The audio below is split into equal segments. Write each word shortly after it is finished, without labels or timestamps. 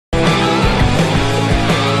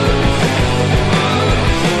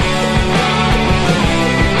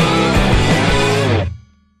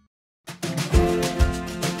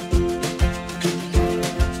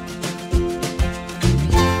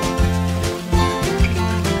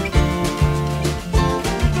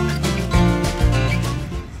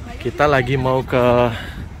Kita lagi mau ke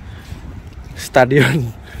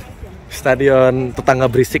stadion tetangga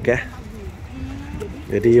berisik ya.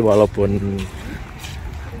 Jadi walaupun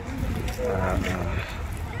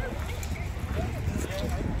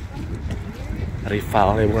rival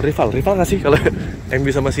ya, bukan rival nggak sih kalau MU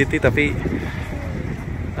sama City, tapi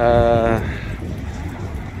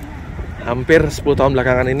hampir 10 tahun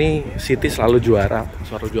belakangan ini City selalu juara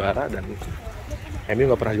dan MU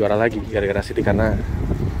nggak pernah juara lagi gara-gara City, karena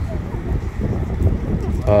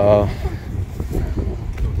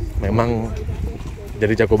memang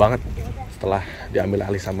jadi jago banget setelah diambil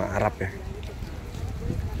alih sama Arab ya.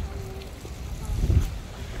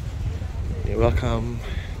 Welcome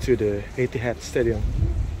to the Etihad Stadion.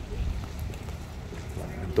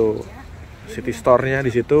 Nah, itu City Store-nya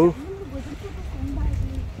di situ.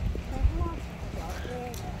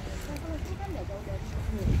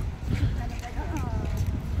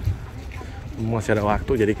 Masih ada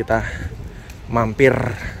waktu, jadi kita mampir.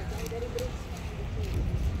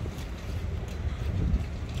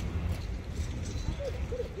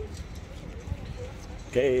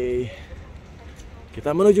 Oke,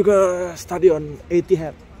 kita menuju ke Stadion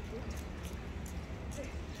Etihad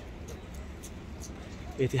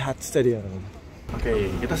Stadion.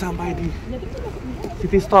 Oke, kita sampai di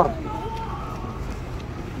City Store.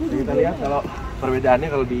 Jadi kita lihat kalau perbedaannya,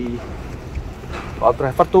 kalau di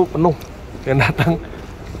Trafford tuh penuh yang datang.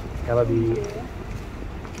 Kalau di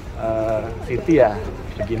City ya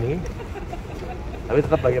begini. Tapi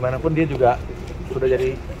tetap bagaimanapun dia juga sudah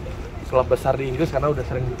jadi klub besar di Inggris karena udah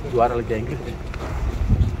sering juara Liga Inggris.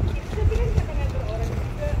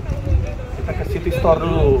 Kita ke City Store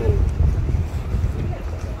dulu.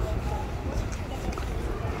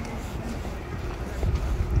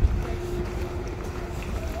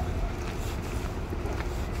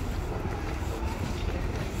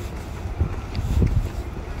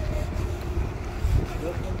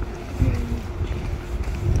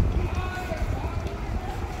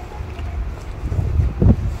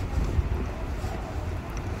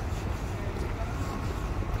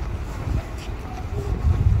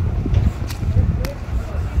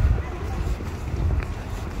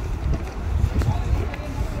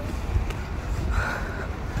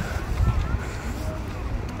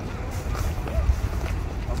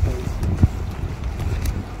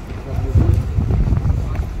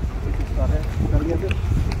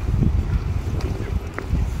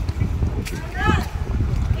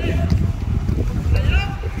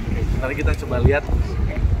 Nanti kita coba lihat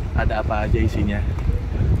ada apa aja isinya.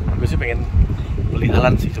 Gue sih pengen beli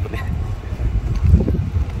Haaland sih sebenarnya.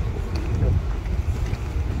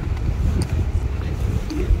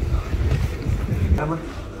 Apa?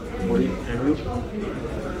 Beli MU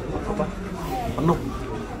apa? Penuh.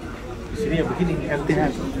 Di sini ya begini,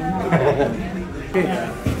 Etihad. Oke,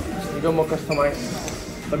 juga mau customize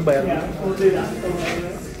berbayar.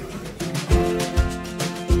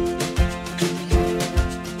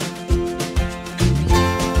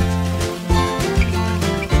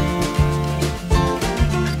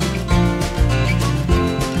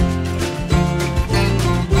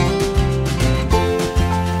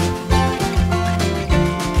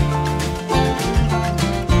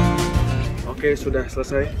 Oke, sudah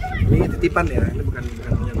selesai. Ini titipan ya, ini bukan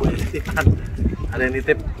punya gue, titipan. Ada yang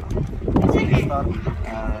nitip City Store,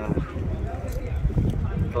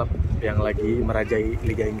 klub yang lagi merajai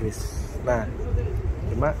Liga Inggris. Nah,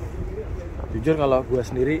 cuma jujur kalau gue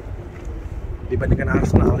sendiri dibandingkan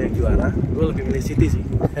Arsenal yang juara, gue lebih milih City sih.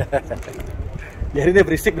 Biarin deh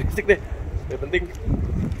berisik deh. Yang penting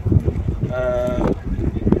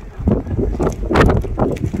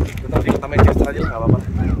tetap di kota Manchester aja nggak apa-apa.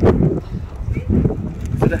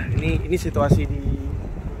 Sudah, ini situasi di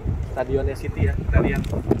stadionnya City ya, kita lihat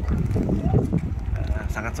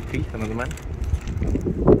sangat sepi teman-teman.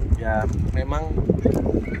 Ya memang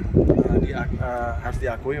harus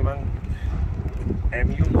diakui, memang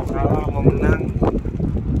MU mau kalah mau menang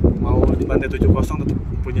mau dibantai 7-0 tetap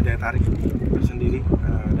punya daya tarik tersendiri,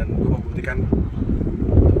 dan gue membuktikan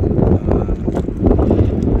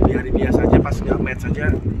di hari biasa aja pas nggak match saja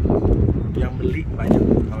yang beli banyak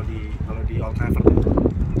kalau di Old Trafford itu.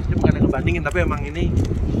 Ini bukan yang ngebandingin, tapi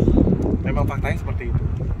memang faktanya seperti itu.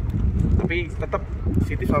 Tapi tetap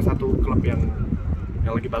City salah satu klub yang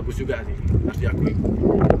lagi bagus juga sih, harus diakui.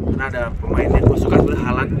 Karena ada pemain yang gue suka sebenarnya,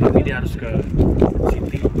 Haaland, tapi dia harus ke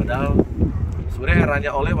City. Padahal sebenarnya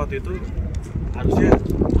eranya Ole waktu itu harusnya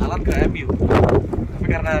Haaland ke MU. Tapi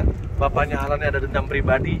karena bapaknya Haaland ada dendam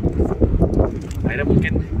pribadi, akhirnya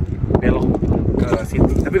mungkin belok ke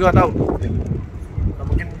City. Tapi gue tahu,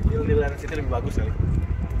 mungkin deal City lebih bagus kali.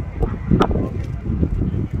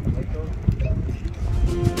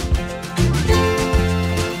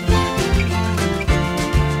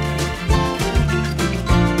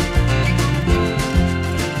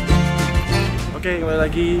 Oke, kembali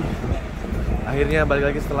lagi. Akhirnya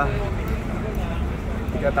balik lagi setelah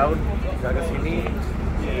 3 tahun gak kesini.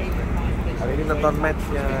 Kali ini nonton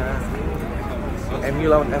matchnya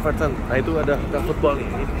MU lawan Everton. Nah itu ada football nih.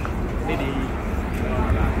 Ini di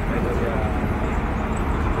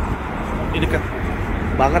ini dekat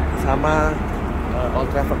banget sama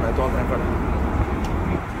Old Trafford. Nah itu Old Trafford.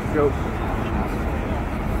 Go.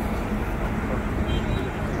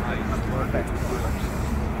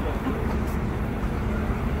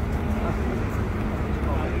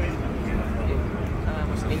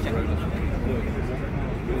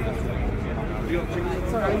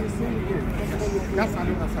 Gas on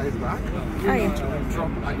the side back. Oh yeah.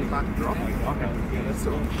 Drop at the back drop. Okay.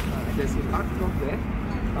 So there's a back drop there.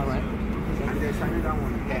 Alright. And there's another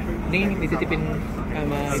one there. Ini dititipin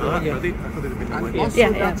sama itu aja. Berarti aku dititipin sama And dia. also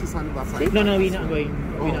Yeah, that yeah. is on the side. No, we not going.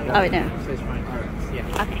 We not Oh, going. no. So it's fine.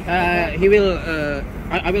 Yeah. Okay. He will.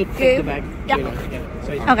 I will Okay. take the bag. Yeah. Yeah.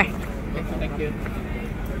 So it's Okay. Thank you.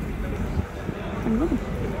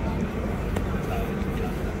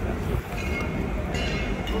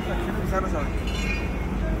 Di sana soalnya.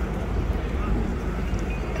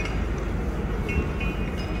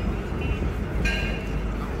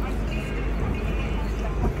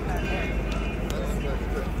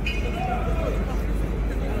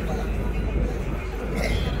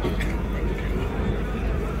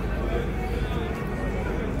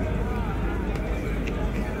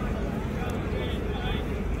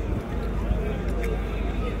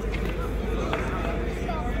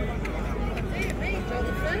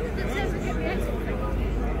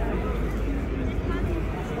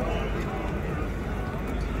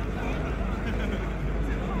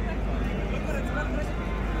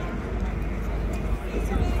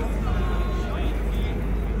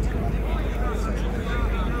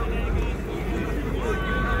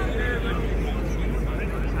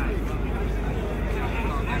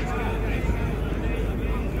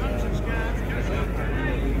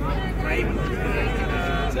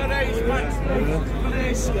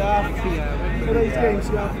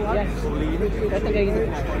 Kata kayak gitu.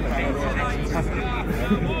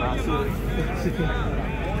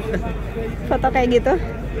 Foto kayak gitu.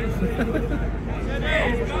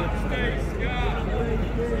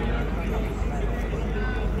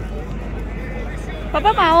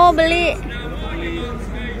 Papa mau beli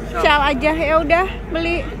shawl aja, ya udah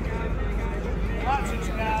beli.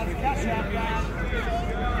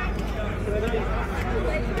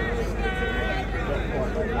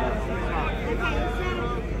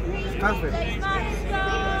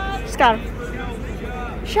 Scarf.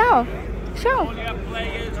 Shawl.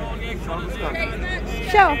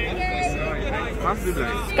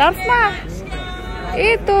 Scarf mah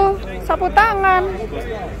itu sapu tangan.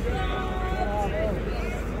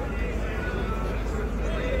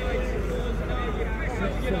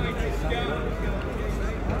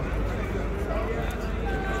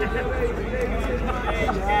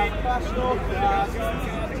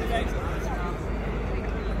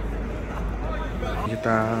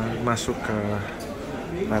 Kita masuk ke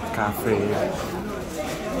Red Cafe.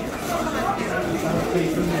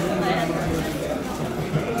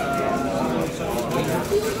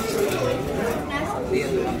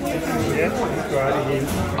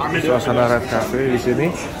 Suasana Red Cafe di sini.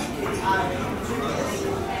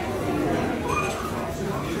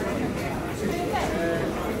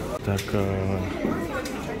 Kita ke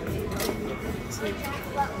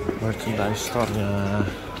merchandise store-nya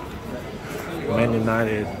Man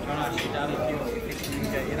United.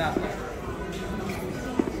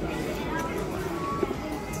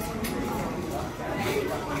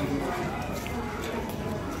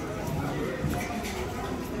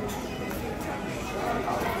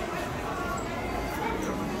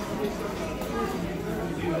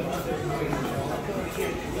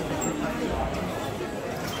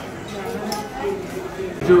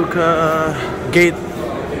 Menuju ke gate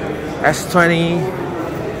S20.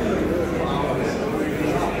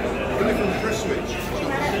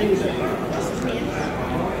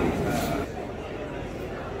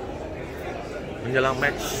 Menjelang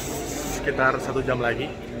match sekitar 1 jam lagi,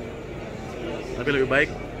 tapi lebih baik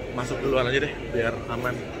masuk duluan aja deh biar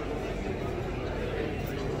aman.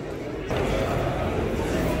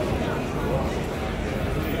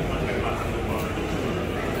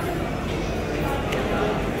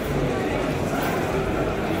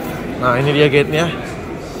 Nah ini dia gate-nya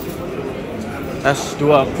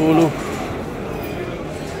S20.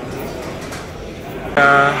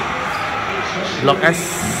 Blok S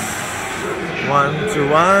 121.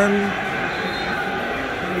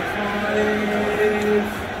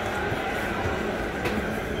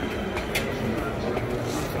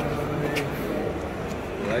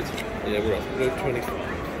 side. Yeah, we're off. Row 24.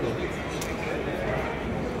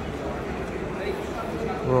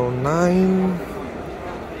 Row 9.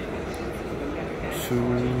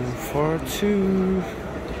 242.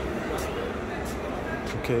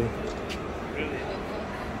 Okay.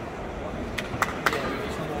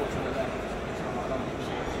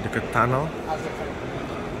 Dekat tunnel.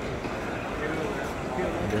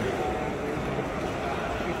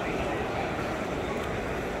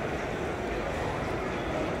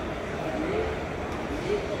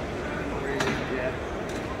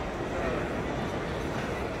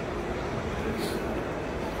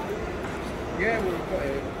 Yeah, we got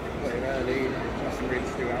here early. Nothing really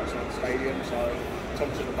to do outside the stadium, so Tom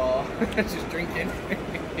to the bar, just drinking.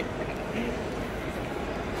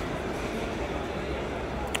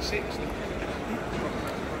 6.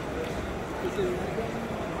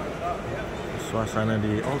 Suasana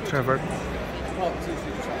di Old Trafford.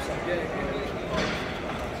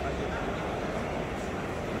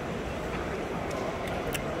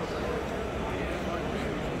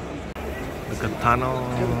 Dekat tunnel.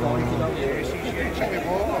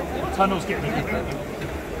 Tunnel's getting it.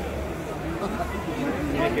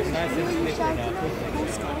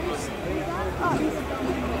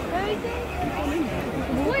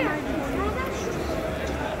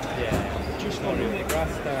 Just not really. The grass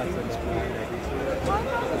starts and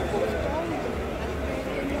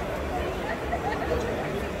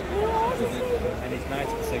and it's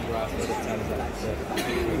 90% grass, but it turns out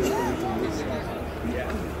yeah.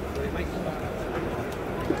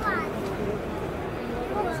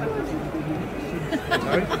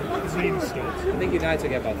 Sorry? I think United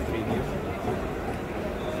get about 3 views.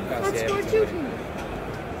 That's what you do.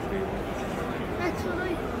 That's what I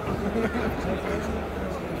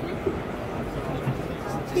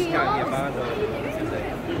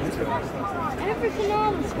everything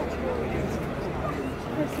else.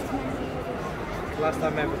 Last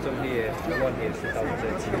time Everton here, won here since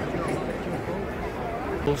 2013.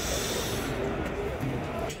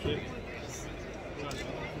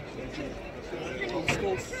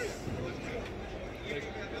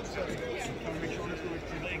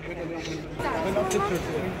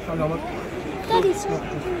 Daddy's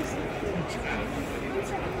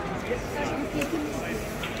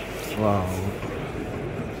Wow.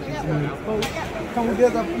 Can we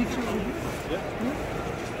get a picture?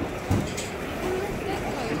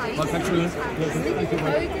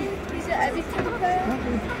 Is it everything there?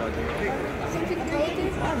 Something golden?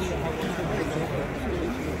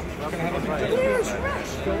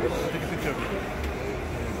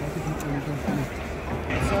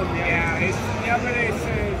 Yeah, it's the other is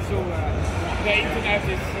so the internet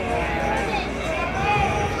is.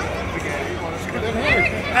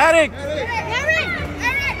 Eric!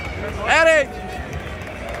 Eric!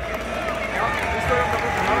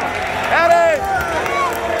 Eric!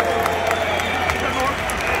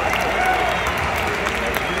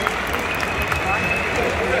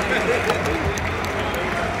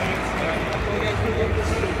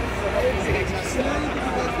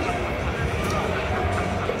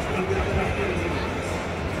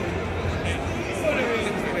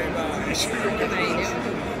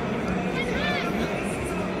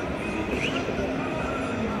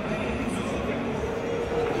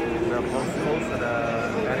 Ada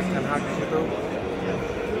Erik Ten Hag di situ.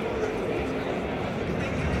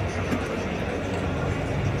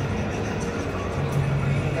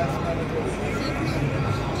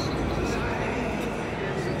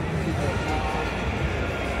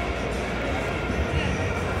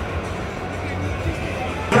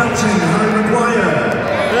 Captain Harry Maguire.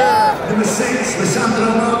 Number 6, Lisandro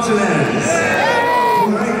Martinez.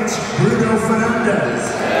 Number 8, Bruno Fernandes.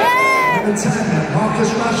 Number 10,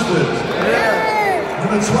 Marcus Rashford.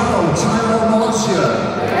 Number 12, Tyrell Malacia.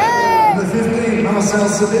 Number 15, Marcel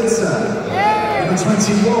Sabitzer. Number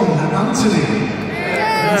 21, Anthony.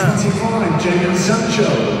 Number 25, Jadon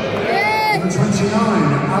Sancho. Number 29,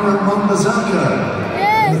 Aaron Wan-Bissaka.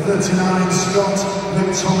 Number 39, Scott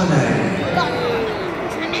McTominay.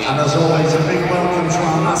 And as always, a big welcome to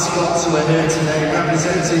our mascots who are here today,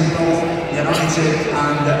 representing both United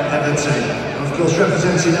and Everton. And of course,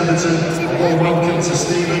 representing Everton, a warm welcome to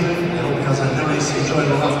Stephen. I hope he has a nice,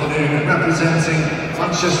 enjoyable afternoon. And representing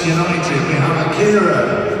Manchester United, we have Akira,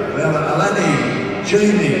 we have Eleni,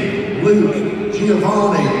 Jamie, Luke,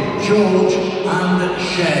 Giovanni, George, and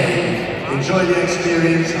Shay. Enjoy the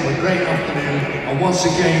experience, have a great afternoon, and once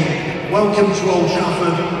again, welcome to Old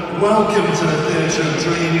Trafford. Welcome to the Theatre of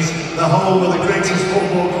Dreams, the home of the greatest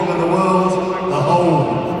football club in the world, the home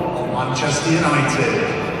of Manchester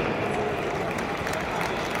United.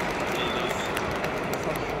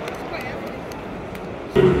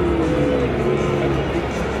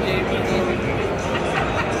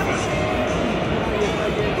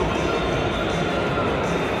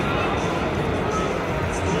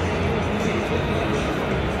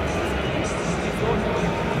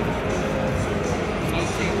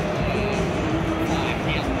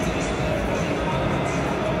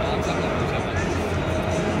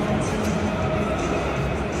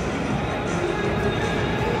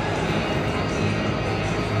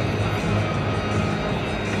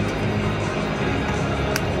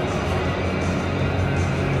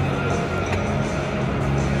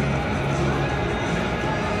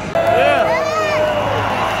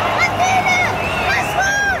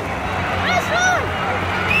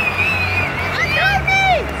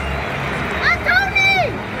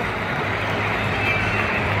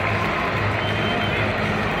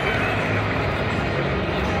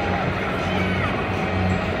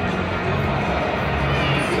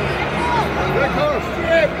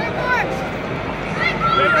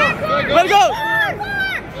 Let's go!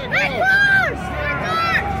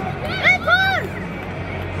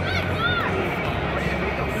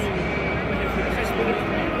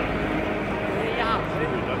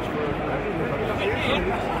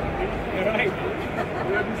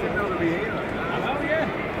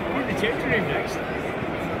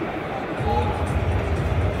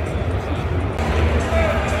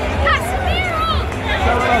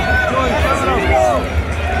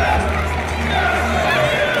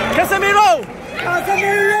 Casemiro!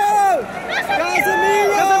 Casemiro!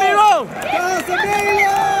 Casemiro! Casemiro!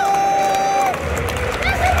 Casemiro!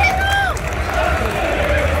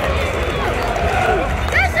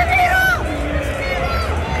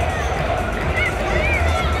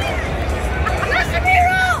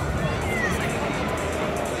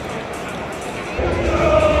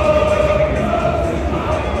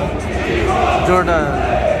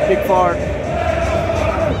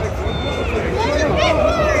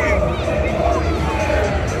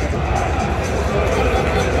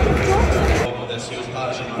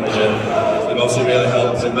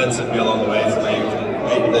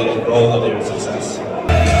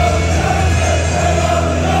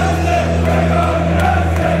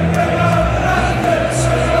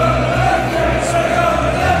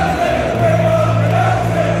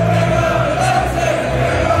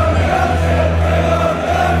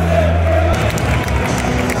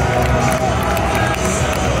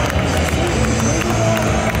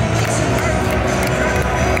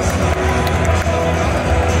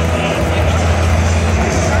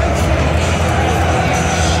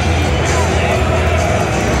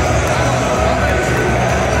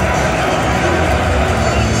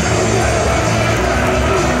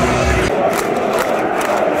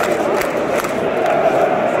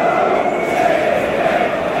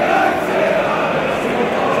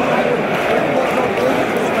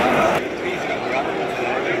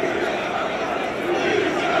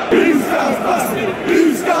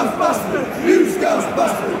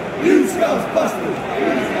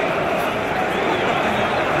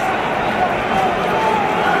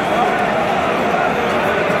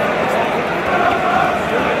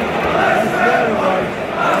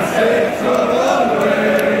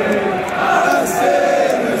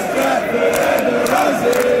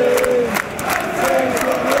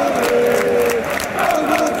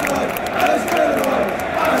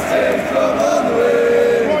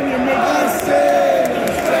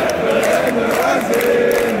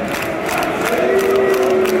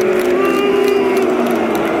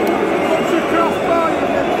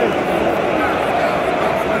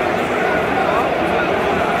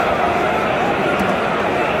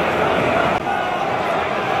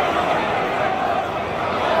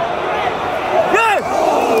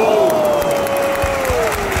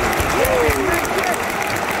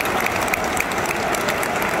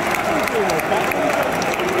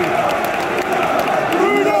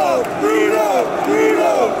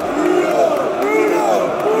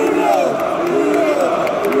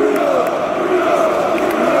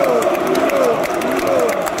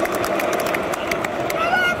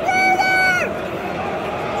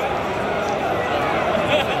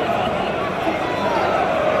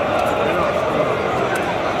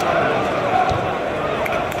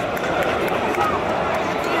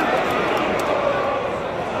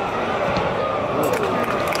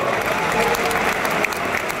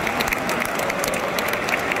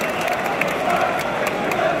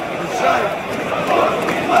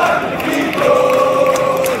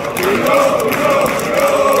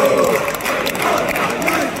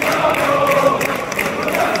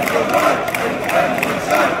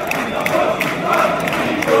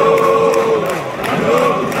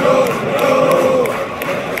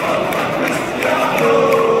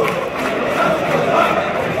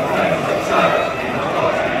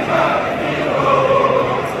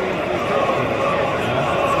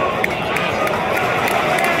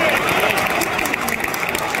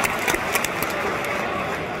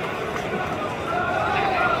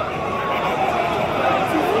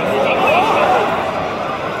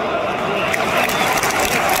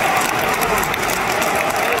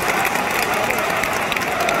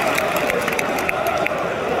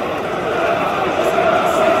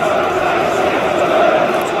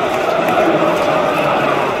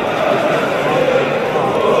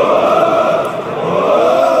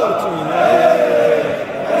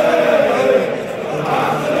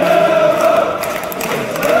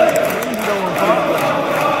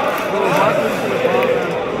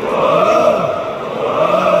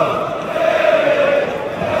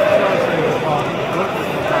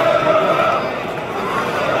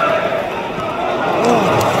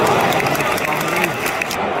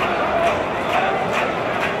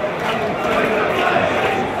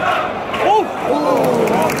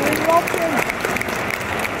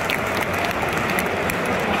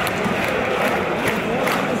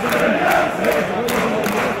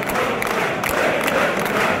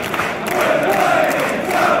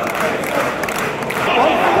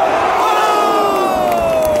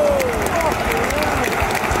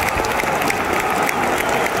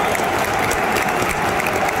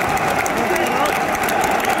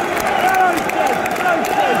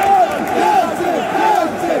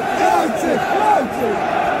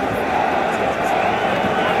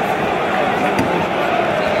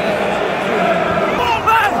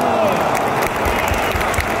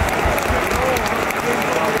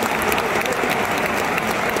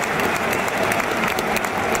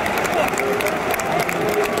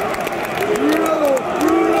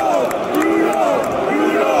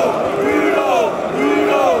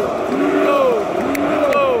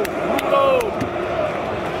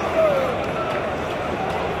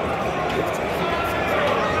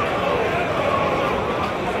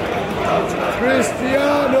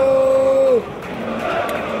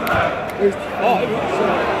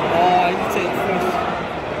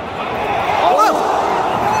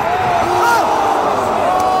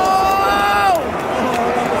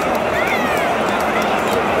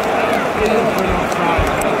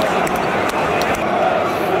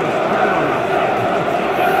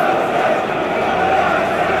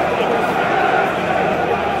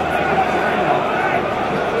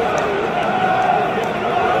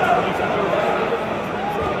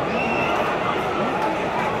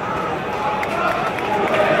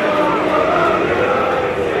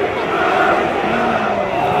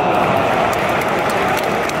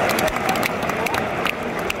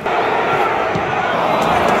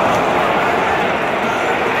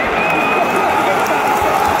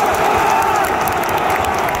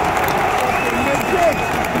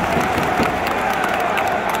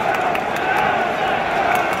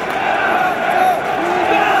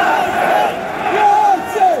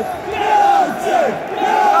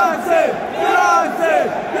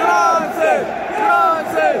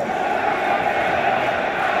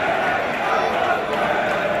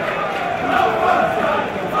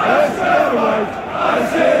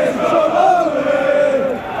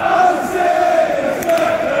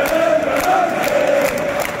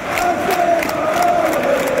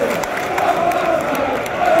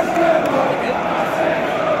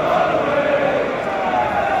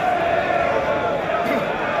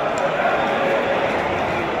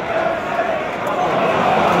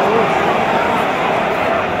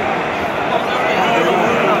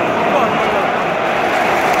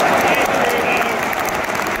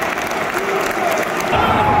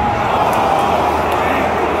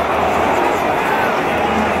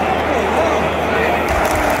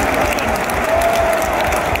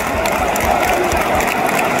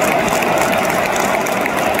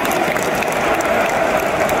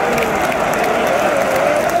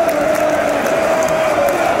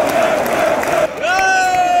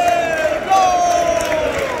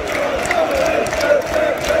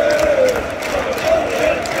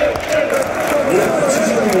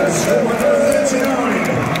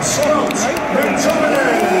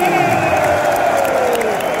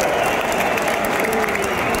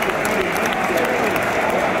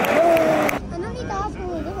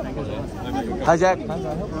 Hi Jack. Hi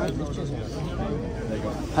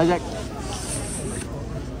Jack.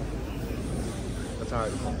 That's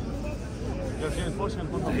alright. There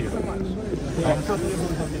you go, mate.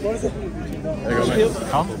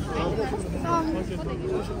 Come.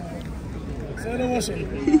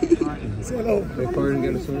 Recording,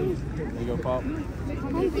 get a swing. There you go, Pop.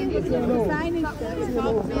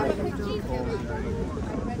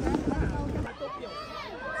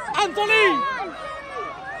 Anthony!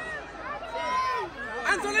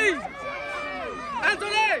 Anthony!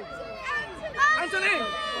 Anthony! Anthony!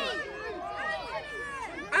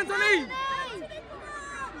 Anthony!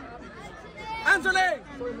 Anthony!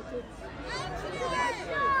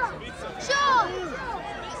 Sure!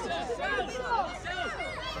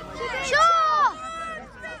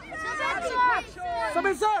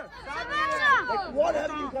 Spencer! What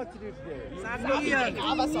have you got to do today?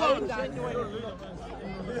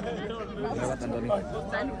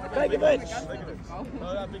 Thank you, Mitch.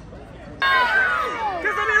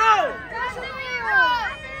 Casemiro!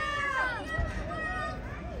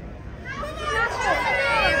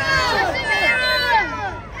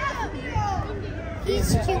 He's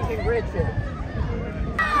stupid.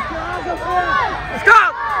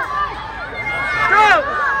 Stop! Stop!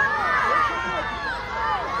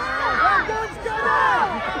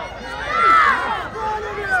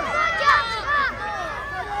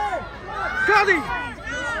 Scotty!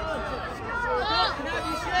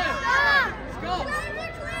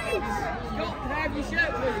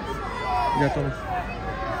 Yeah, Thomas.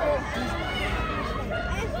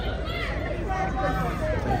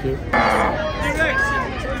 Thank you.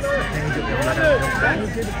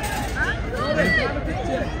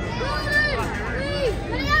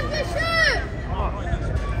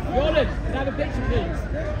 Roland, can I have a picture, please?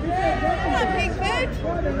 Big bird.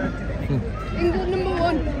 England number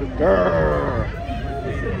 1.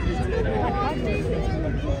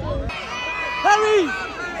 Harry!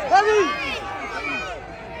 Harry!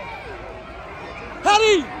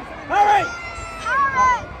 Harry! Harry!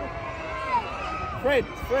 Fred!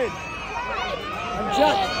 Fred! And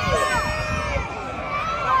Jack!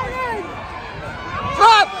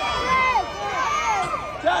 Fred!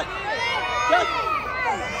 Jack! Jack!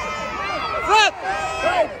 Fred!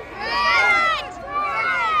 Fred!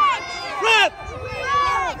 Fred!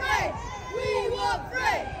 We want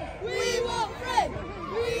Fred! We want Fred!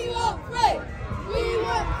 We want Fred! We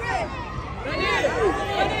want Fred!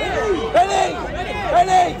 Ready!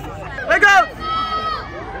 Ready! Let go!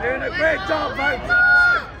 You're doing a great job, mate.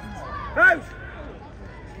 Out.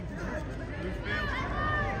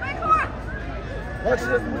 Watch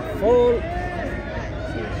it. Full.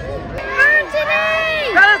 Anthony!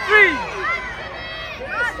 Balance 3!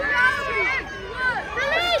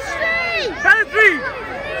 Release 3! Balance 3!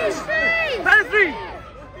 Release 3! Balance 3!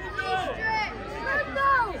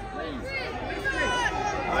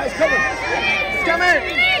 Eyes coming. Come in!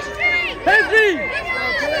 Release 3! Balance 3!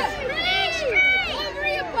 Release 3! Over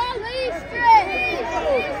your ball, release 3!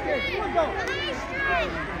 Release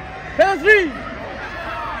 3! Balance 3!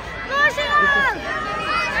 Push it on!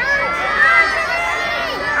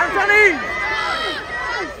 Anthony!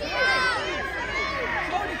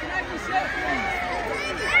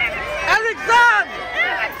 Ericsson!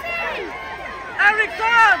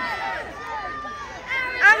 Ericsson!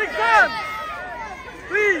 Ericsson!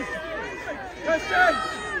 Please! Christian,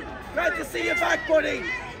 glad to see you back, buddy.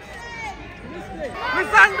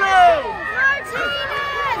 Lisandro!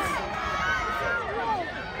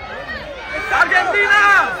 Argentina!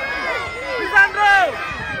 Lisandro!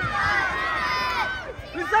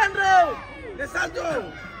 Lisandro! Lisandro!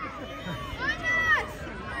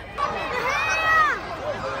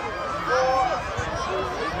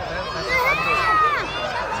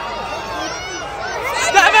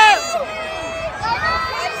 David!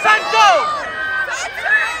 Sancho!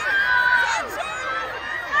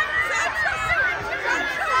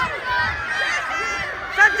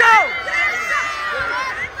 Sancho!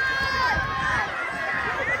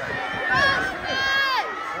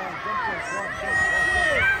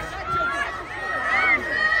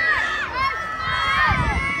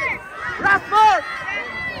 Trafford!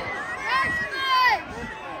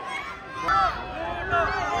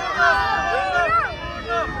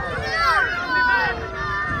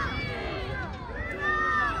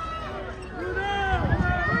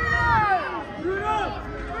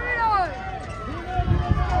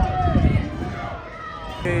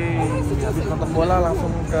 Oke, habis nonton bola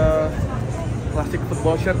langsung ke Classic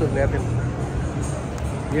Football Shirt tuh, liatin.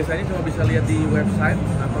 Biasanya cuma bisa lihat di website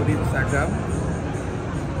atau di Instagram.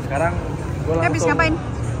 Sekarang gue langsung. Habis ngapain?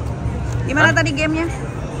 Gimana tadi gamenya?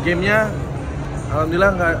 Gamenya,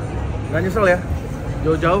 alhamdulillah Nggak nyesel ya,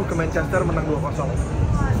 jauh-jauh ke Manchester menang 2-0.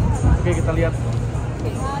 Oke, kita lihat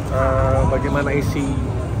bagaimana isi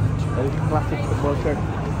dari klasik football shirt.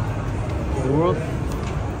 The world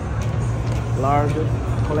largest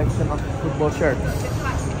collection of football shirts.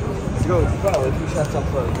 Let's go. Well, if you shut up,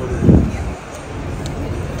 what do you do?